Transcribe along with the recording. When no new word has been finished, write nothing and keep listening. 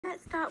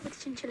Let's start with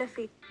chinchilla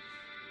food.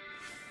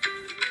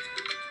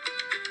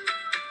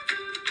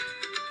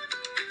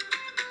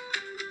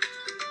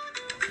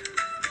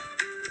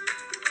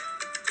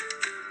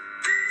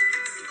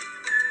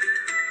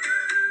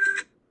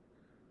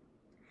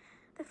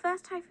 The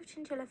first type of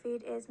chinchilla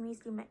food is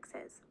muesli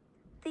mixes.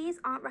 These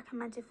aren't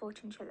recommended for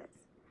chinchillas.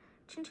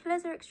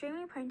 Chinchillas are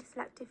extremely prone to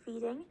selective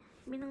feeding,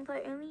 meaning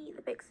they only eat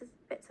the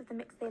bits of the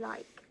mix they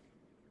like.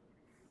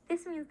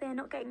 This means they are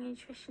not getting a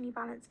nutritionally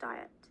balanced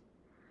diet.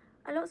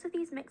 A lot of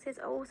these mixes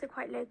are also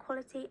quite low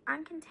quality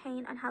and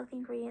contain unhealthy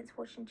ingredients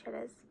for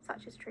chinchillas,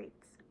 such as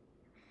treats.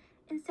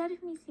 Instead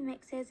of muesli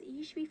mixes,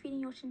 you should be feeding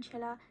your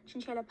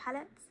chinchilla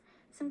pellets.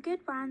 Some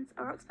good brands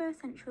are Oxbow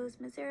Essentials,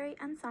 Missouri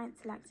and Science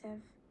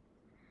Selective.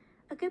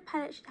 A good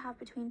pellet should have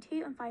between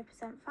 2 and 5%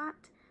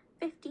 fat,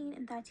 15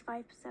 and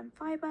 35%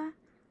 fibre,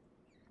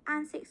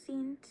 and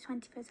 16 to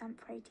 20%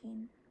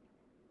 protein.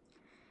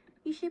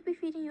 You should be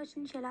feeding your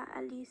chinchilla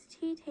at least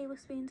 2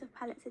 tablespoons of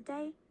pellets a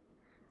day.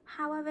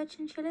 However,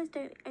 chinchillas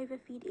don't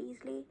overfeed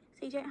easily,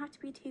 so you don't have to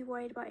be too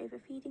worried about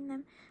overfeeding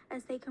them,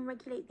 as they can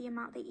regulate the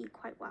amount they eat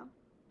quite well.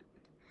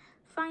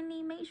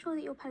 Finally, make sure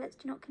that your pellets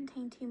do not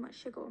contain too much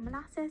sugar or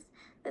molasses,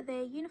 that they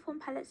are uniform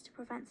pellets to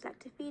prevent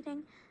selective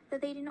feeding, that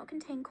they do not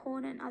contain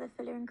corn and other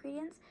filler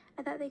ingredients,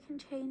 and that they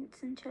contain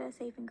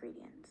chinchilla-safe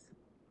ingredients.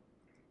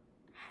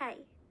 Hay.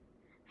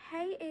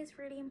 Hay is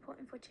really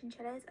important for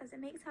chinchillas as it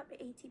makes up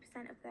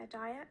 80% of their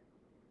diet.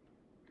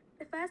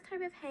 The first type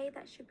of hay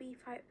that should be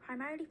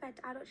primarily fed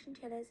to adult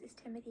chinchillas is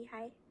Timothy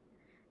hay.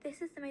 This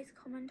is the most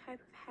common type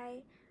of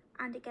hay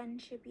and again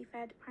should be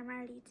fed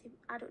primarily to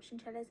adult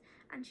chinchillas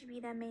and should be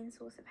their main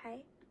source of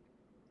hay.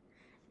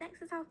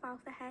 Next is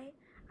alfalfa hay.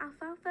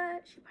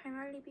 Alfalfa should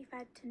primarily be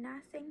fed to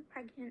nursing,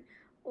 pregnant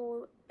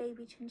or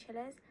baby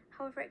chinchillas.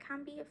 However, it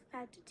can be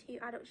fed to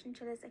adult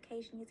chinchillas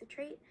occasionally as a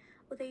treat,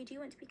 although you do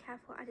want to be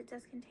careful as it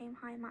does contain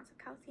high amounts of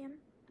calcium.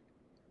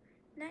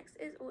 Next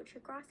is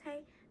orchard grass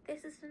hay.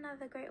 This is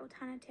another great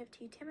alternative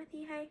to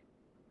Timothy hay.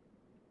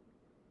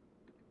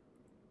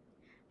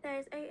 There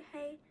is oat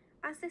hay.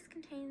 As this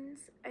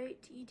contains oat,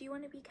 you do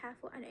want to be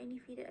careful and only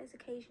feed it as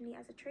occasionally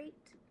as a treat.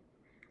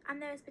 And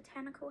there is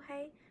botanical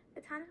hay.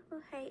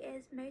 Botanical hay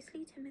is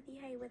mostly Timothy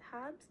hay with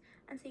herbs,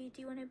 and so you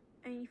do want to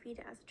only feed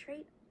it as a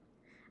treat.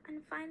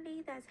 And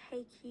finally, there's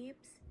hay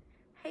cubes.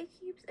 Hay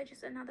cubes are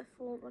just another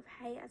form of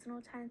hay as an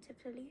alternative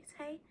to loose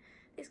hay.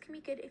 This can be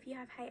good if you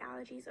have hay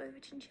allergies or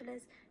if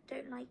chinchillas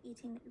don't like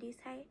eating loose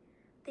hay.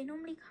 They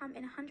normally come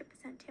in 100%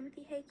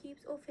 Timothy hay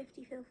cubes or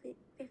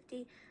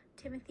 50-50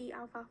 Timothy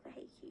alfalfa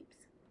hay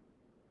cubes.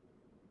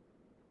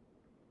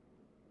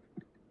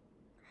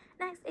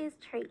 Next is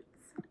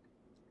treats.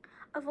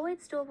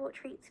 Avoid store-bought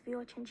treats for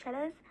your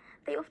chinchillas.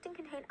 They often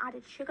contain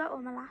added sugar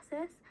or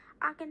molasses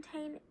and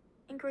contain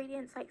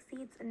ingredients like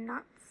seeds and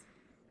nuts.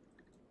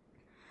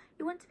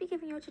 You want to be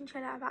giving your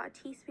chinchilla about a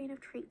teaspoon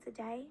of treats a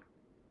day.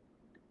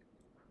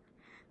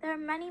 There are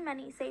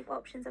many safe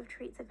options of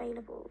treats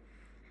available,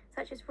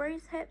 such as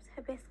rose hips,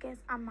 hibiscus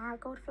and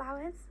marigold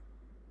flowers.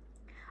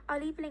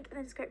 I'll leave a link in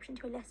the description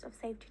to a list of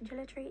safe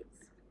chinchilla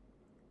treats.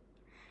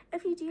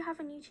 If you do have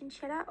a new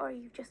chinchilla or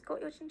you've just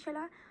got your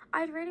chinchilla,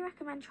 I'd really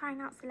recommend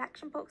trying out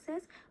selection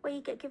boxes where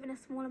you get given a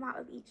small amount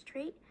of each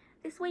treat.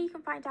 This way you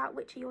can find out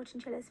which are your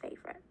chinchilla's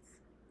favourites.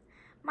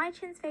 My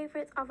chin's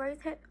favourites are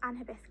rosehip and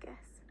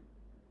hibiscus.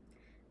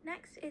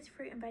 Next is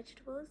fruit and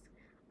vegetables.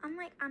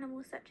 Unlike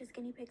animals such as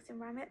guinea pigs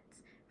and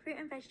rabbits, fruit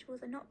and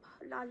vegetables are not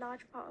a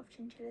large part of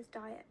chinchilla's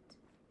diet.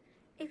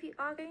 If you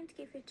are going to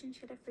give your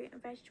chinchilla fruit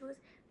and vegetables,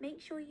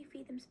 make sure you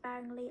feed them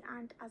sparingly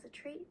and as a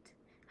treat.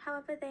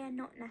 However, they are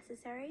not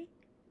necessary.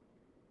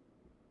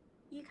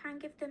 You can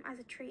give them as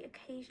a treat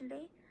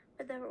occasionally,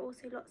 but there are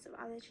also lots of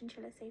other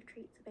chinchilla safe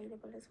treats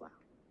available as well.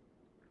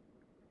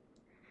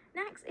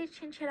 Next is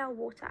chinchilla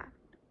water.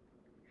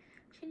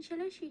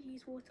 Chinchillas should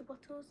use water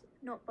bottles,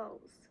 not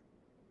bowls.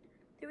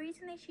 The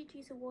reason they should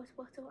use a water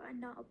bottle and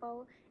not a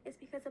bowl is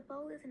because a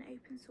bowl is an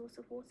open source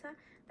of water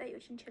that your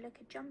chinchilla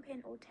could jump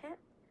in or tip.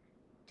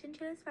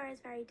 Chinchilla's fur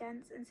is very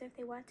dense, and so if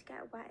they were to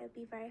get wet, it would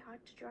be very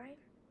hard to dry.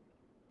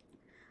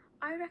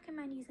 I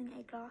recommend using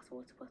a glass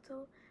water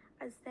bottle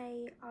as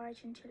they are a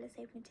chinchilla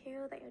safe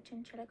material that your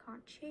chinchilla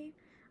can't chew,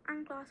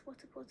 and glass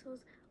water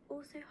bottles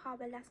also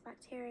harbour less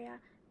bacteria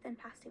than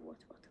plastic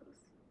water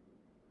bottles.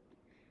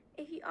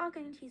 If you are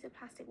going to use a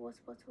plastic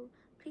water bottle,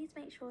 please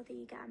make sure that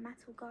you get a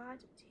metal guard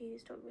to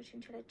stop your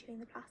chinchilla chewing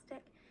the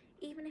plastic,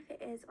 even if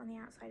it is on the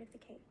outside of the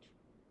cage.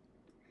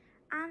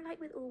 And like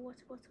with all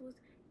water bottles,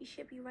 you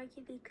should be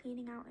regularly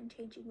cleaning out and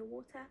changing your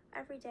water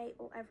every day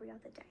or every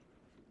other day.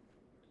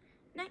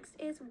 Next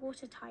is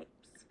water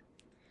types.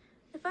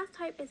 The first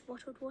type is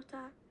bottled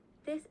water.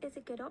 This is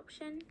a good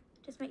option.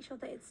 Just make sure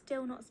that it's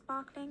still not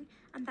sparkling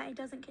and that it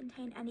doesn't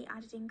contain any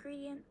added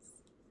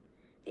ingredients.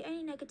 The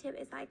only negative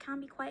is that it can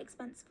be quite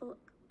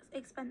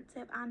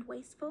expensive and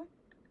wasteful.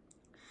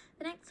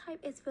 The next type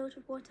is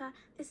filtered water.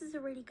 This is a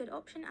really good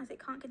option as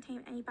it can't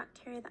contain any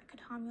bacteria that could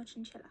harm your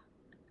chinchilla.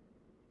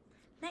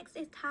 Next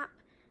is tap.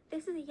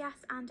 This is a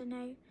yes and a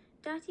no.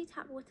 Dirty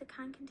tap water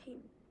can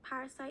contain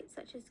parasites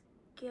such as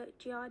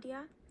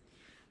Giardia.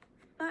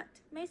 but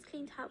most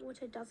clean tap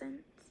water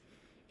doesn't.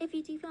 If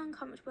you do feel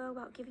uncomfortable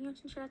about giving your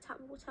chinchilla tap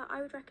water,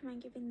 I would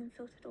recommend giving them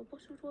filtered or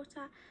bottled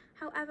water.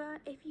 However,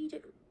 if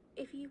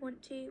you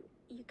want to,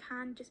 you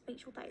can just make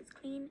sure that it's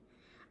clean.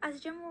 As a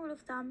general rule of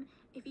thumb,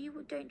 if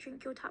you don't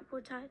drink your tap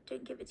water,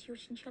 don't give it to your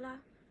chinchilla.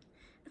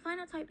 The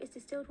final type is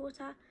distilled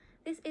water.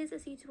 This is a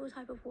suitable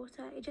type of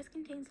water, it just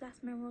contains less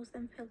minerals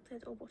than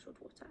filtered or bottled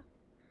water.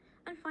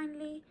 And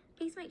finally,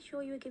 please make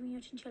sure you are giving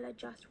your chinchilla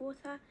just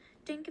water.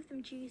 Don't give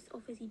them juice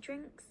or fizzy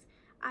drinks,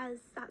 as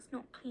that's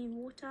not clean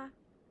water.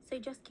 So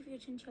just give your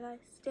chinchilla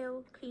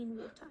still clean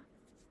water.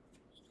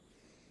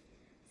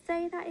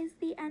 So that is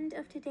the end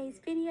of today's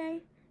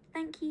video.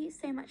 Thank you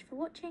so much for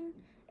watching.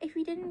 If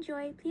you did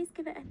enjoy, please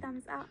give it a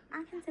thumbs up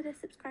and consider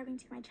subscribing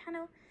to my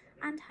channel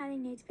and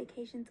turning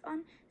notifications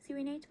on so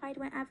you're notified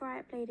whenever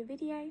I upload a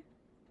video.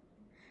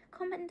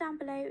 Comment down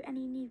below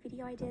any new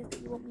video ideas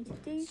that you want me to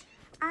do,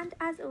 and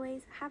as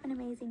always, have an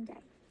amazing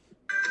day.